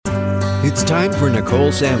It's time for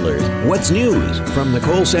Nicole Sandler's What's News from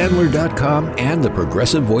NicoleSandler.com and the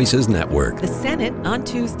Progressive Voices Network. The Senate on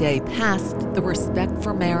Tuesday passed the Respect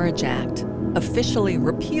for Marriage Act, officially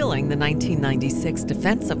repealing the 1996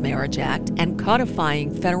 Defense of Marriage Act and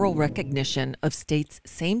codifying federal recognition of states'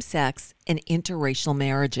 same-sex and interracial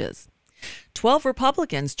marriages. 12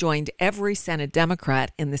 Republicans joined every Senate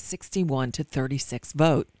Democrat in the 61-36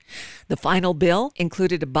 vote. The final bill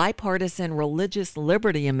included a bipartisan religious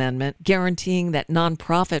liberty amendment guaranteeing that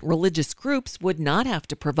nonprofit religious groups would not have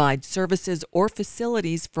to provide services or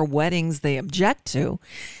facilities for weddings they object to,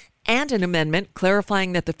 and an amendment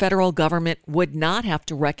clarifying that the federal government would not have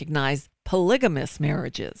to recognize polygamous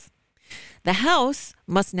marriages. The House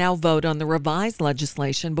must now vote on the revised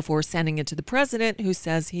legislation before sending it to the president, who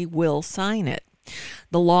says he will sign it.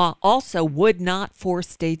 The law also would not force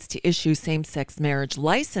states to issue same-sex marriage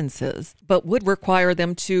licenses, but would require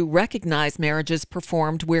them to recognize marriages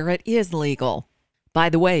performed where it is legal. By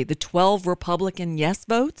the way, the 12 Republican yes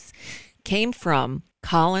votes came from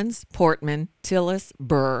Collins, Portman, Tillis,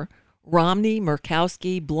 Burr, Romney,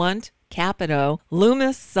 Murkowski, Blunt, Capito,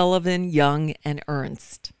 Loomis, Sullivan, Young, and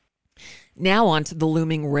Ernst. Now on to the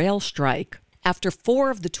looming rail strike. After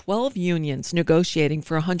 4 of the 12 unions negotiating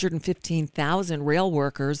for 115,000 rail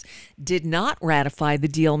workers did not ratify the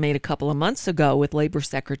deal made a couple of months ago with Labor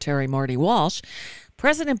Secretary Marty Walsh,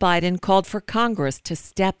 President Biden called for Congress to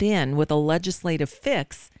step in with a legislative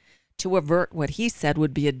fix to avert what he said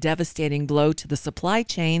would be a devastating blow to the supply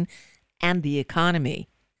chain and the economy.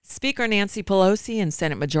 Speaker Nancy Pelosi and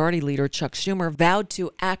Senate Majority Leader Chuck Schumer vowed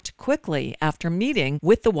to act quickly after meeting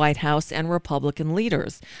with the White House and Republican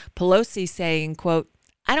leaders. Pelosi saying, quote,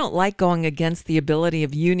 "I don't like going against the ability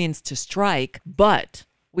of unions to strike, but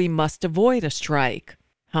we must avoid a strike."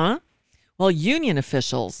 Huh? Well, union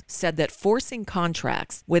officials said that forcing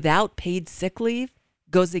contracts without paid sick leave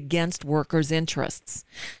goes against workers' interests.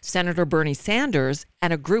 Senator Bernie Sanders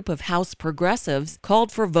and a group of House progressives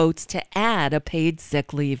called for votes to add a paid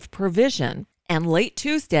sick leave provision. And late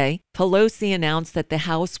Tuesday, Pelosi announced that the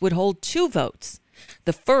House would hold 2 votes.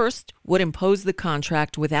 The first would impose the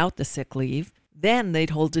contract without the sick leave. Then they'd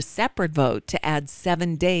hold a separate vote to add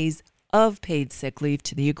 7 days of paid sick leave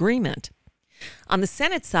to the agreement. On the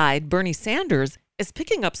Senate side, Bernie Sanders is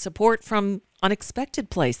picking up support from unexpected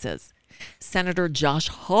places. Senator Josh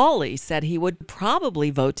Hawley said he would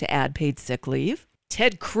probably vote to add paid sick leave.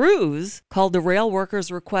 Ted Cruz called the rail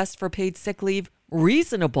workers' request for paid sick leave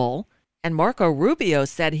reasonable. And Marco Rubio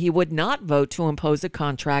said he would not vote to impose a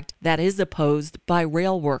contract that is opposed by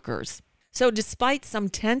rail workers. So despite some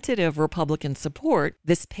tentative Republican support,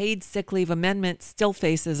 this paid sick leave amendment still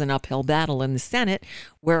faces an uphill battle in the Senate,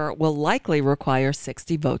 where it will likely require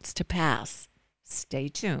 60 votes to pass. Stay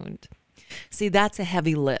tuned. See, that's a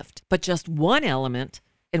heavy lift, but just one element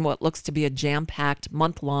in what looks to be a jam-packed,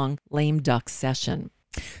 month-long lame duck session.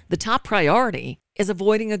 The top priority is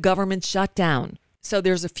avoiding a government shutdown. So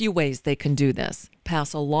there's a few ways they can do this.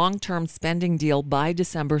 Pass a long-term spending deal by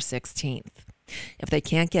December 16th. If they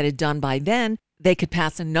can't get it done by then, they could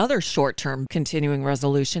pass another short-term continuing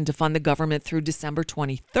resolution to fund the government through December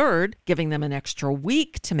 23rd, giving them an extra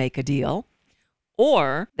week to make a deal.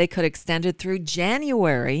 Or they could extend it through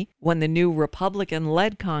January when the new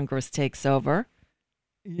Republican-led Congress takes over.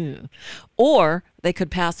 Yeah. Or they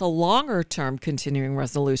could pass a longer-term continuing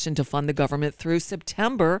resolution to fund the government through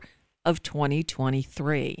September of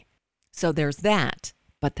 2023. So there's that,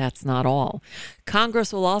 but that's not all.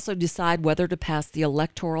 Congress will also decide whether to pass the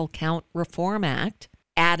Electoral Count Reform Act,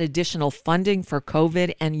 add additional funding for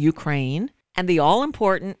COVID and Ukraine, and the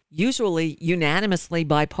all-important, usually unanimously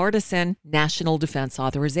bipartisan National Defense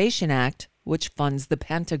Authorization Act, which funds the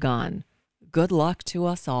Pentagon. Good luck to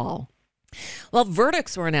us all. Well,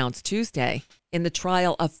 verdicts were announced Tuesday in the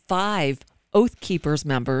trial of 5 Oath Keepers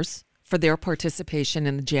members for their participation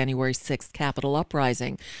in the January 6th Capitol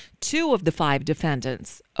uprising. 2 of the 5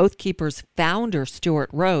 defendants, Oath Keepers founder Stuart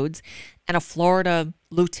Rhodes and a Florida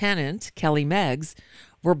lieutenant, Kelly Meggs,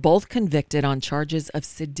 were both convicted on charges of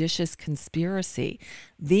seditious conspiracy,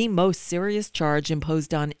 the most serious charge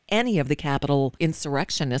imposed on any of the Capitol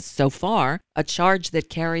insurrectionists so far, a charge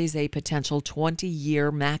that carries a potential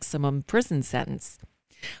 20-year maximum prison sentence.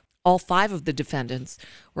 All 5 of the defendants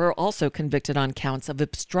were also convicted on counts of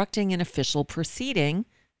obstructing an official proceeding,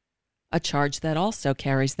 a charge that also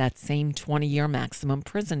carries that same 20-year maximum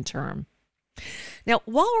prison term. Now,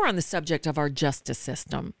 while we're on the subject of our justice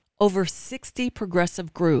system, over 60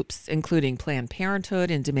 progressive groups, including Planned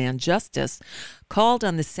Parenthood and Demand Justice, called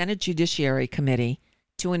on the Senate Judiciary Committee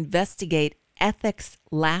to investigate ethics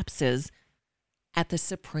lapses at the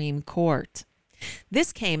Supreme Court.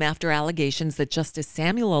 This came after allegations that Justice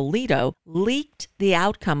Samuel Alito leaked the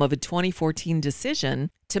outcome of a 2014 decision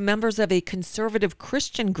to members of a conservative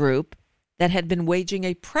Christian group that had been waging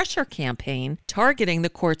a pressure campaign targeting the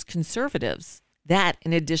court's conservatives. That,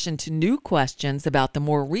 in addition to new questions about the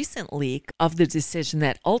more recent leak of the decision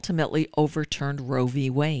that ultimately overturned Roe v.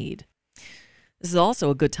 Wade. This is also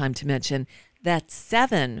a good time to mention that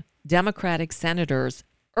 7 Democratic senators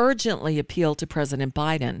urgently appealed to President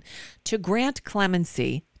Biden to grant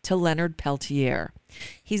clemency to Leonard Peltier.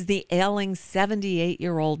 He's the ailing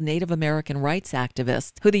 78-year-old Native American rights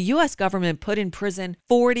activist who the U.S. government put in prison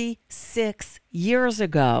 46 years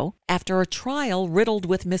ago after a trial riddled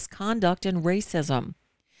with misconduct and racism.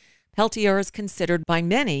 Peltier is considered by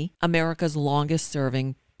many America's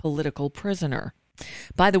longest-serving political prisoner.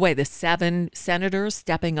 By the way, the 7 senators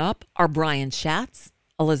stepping up are Brian Schatz,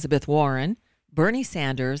 Elizabeth Warren, Bernie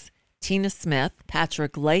Sanders, Tina Smith,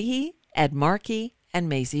 Patrick Leahy, Ed Markey, and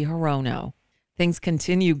Mazie Hirono. Things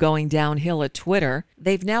continue going downhill at Twitter.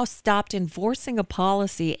 They've now stopped enforcing a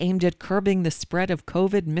policy aimed at curbing the spread of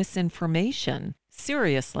COVID misinformation.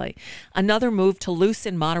 Seriously, another move to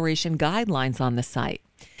loosen moderation guidelines on the site.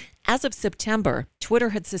 As of September, Twitter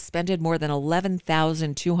had suspended more than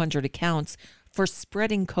 11,200 accounts for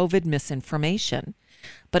spreading COVID misinformation.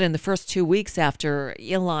 But in the first 2 weeks after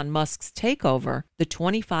Elon Musk's takeover, the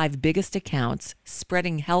 25 biggest accounts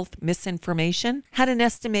spreading health misinformation had an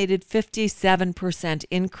estimated 57%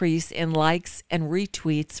 increase in likes and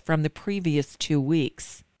retweets from the previous 2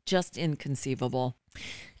 weeks. Just inconceivable.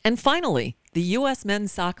 And finally, the U.S.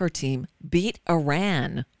 men's soccer team beat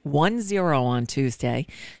Iran 1-0 on Tuesday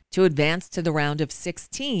to advance to the round of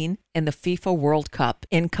 16 in the FIFA World Cup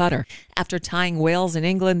in Qatar. After tying Wales and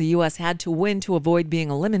England, the U.S. had to win to avoid being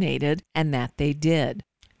eliminated, and that they did.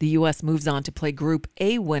 The U.S. moves on to play Group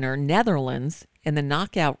A winner Netherlands in the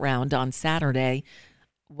knockout round on Saturday,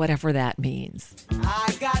 whatever that means.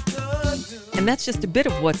 And that's just a bit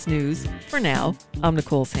of what's news. For now, I'm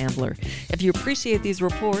Nicole Sandler. If you appreciate these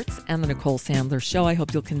reports and the Nicole Sandler Show, I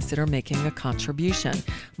hope you'll consider making a contribution.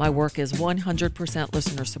 My work is 100%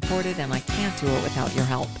 listener supported, and I can't do it without your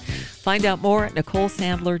help. Find out more at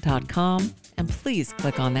NicoleSandler.com, and please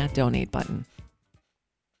click on that donate button.